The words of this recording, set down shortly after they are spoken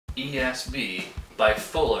ESB by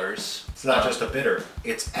Fuller's. It's not just a bitter,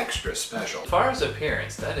 it's extra special. As far as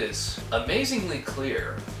appearance, that is amazingly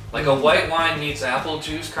clear. Like a white wine meets apple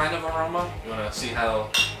juice kind of aroma. You want to see how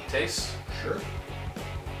it tastes? Sure.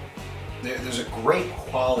 There's a great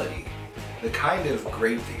quality. The kind of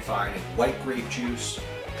grape that you find in white grape juice.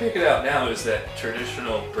 Pick it out now is that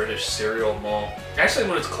traditional British cereal malt. Actually,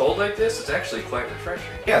 when it's cold like this, it's actually quite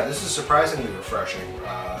refreshing. Yeah, this is surprisingly refreshing,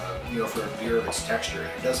 you know, for a beer of its texture.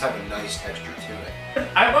 It does have a nice texture to it.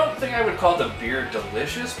 I don't think I would call the beer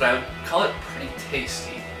delicious, but I would call it pretty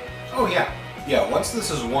tasty. Oh yeah. Yeah, once this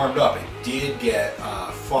is warmed up, it did get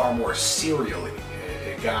far more cereally.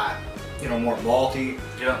 It got, you know, more malty,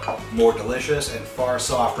 more delicious, and far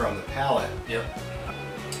softer on the palate. Yep.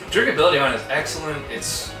 Drinkability on it is excellent.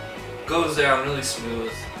 It goes down really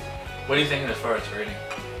smooth. What are you thinking as far as rating?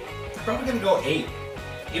 I'm probably gonna go 8.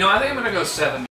 You know, I think I'm gonna go 7.